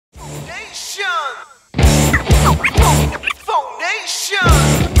I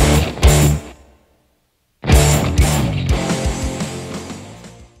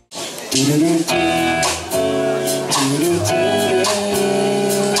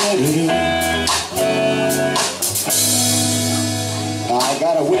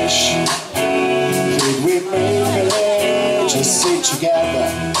got a wish, could we maybe just sit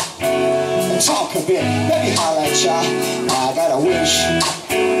together and talk a bit, maybe holler at ya. I got a wish,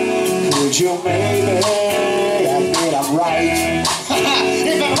 could you maybe admit I'm right?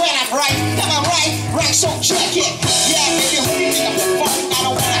 Even when I'm right, am I right, so check it. Yeah, baby, when you think of the phone, I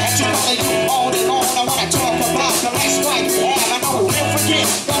don't wanna have to bother you on and on. I wanna talk about the last fight we have. I know we'll forget,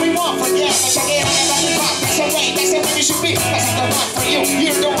 but we won't forget. But you get on everybody pop, that's the way, that's the way you should be. That's not the one for you,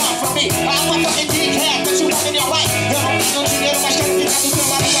 you're the one for me. I'm a fucking decaf, but you want in your life. You don't you get on my shirt, you got to feel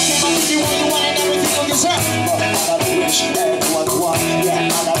like I came up with you when you want and everything you deserve. But I got a wish, and you are the one. Yeah,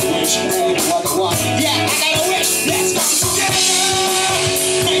 I got a wish, and you are the one. Yeah, I got a wish, let's come together.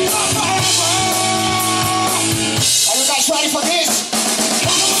 Make love forever. Are you guys ready for this? I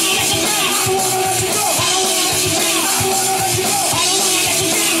don't wanna let you down, I don't wanna let you go. I don't wanna let you down, I don't wanna let you go. I don't wanna let you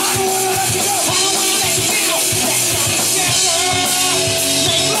down, I don't wanna let you go. I don't wanna let you down. Let's come together.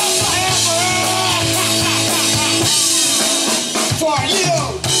 Make love forever. For you.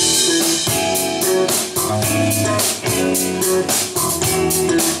 Cut it enough.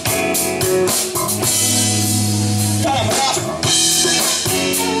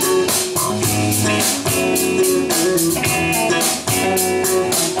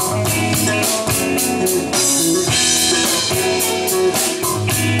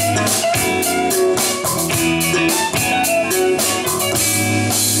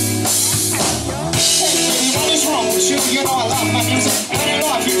 You know I love my music. When I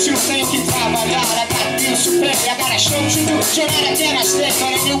love you too, thank you for my God. I got bills to pay, I gotta show you do. You're not a dinner stick,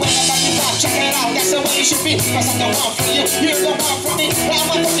 but if you wait about the pop, check it out, that's the way it should be. Cause I'm the one for you, you're the one for me. I'm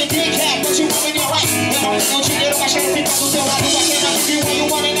a fucking decaf, but you want in your life. You know, don't you get on my shirt, people who feel like I cannot give you what you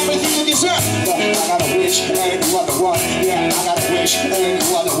want and everything you deserve. But I got a wish, and you are the one. Yeah, I got a wish, and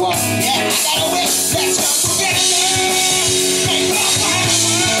you are the one. Yeah, I got a wish, let's go together. Make love forever.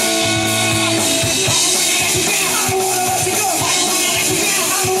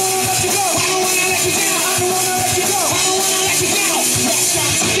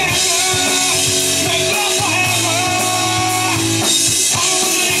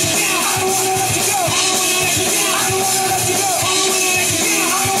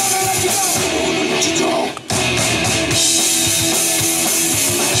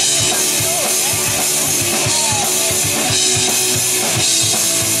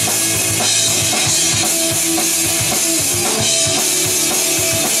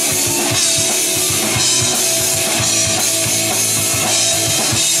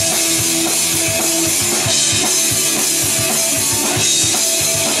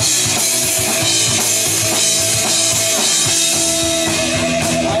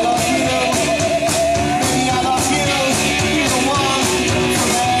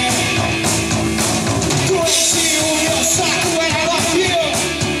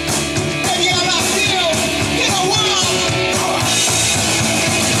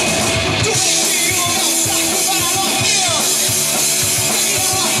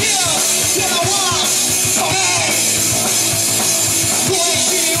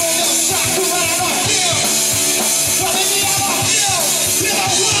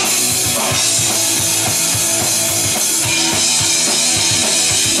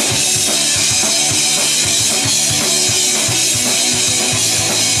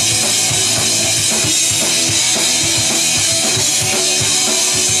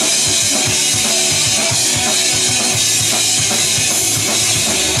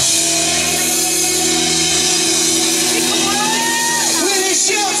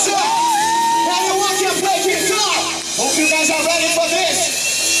 Are you ready for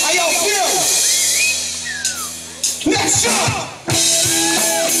this? Are you feel? Let's go!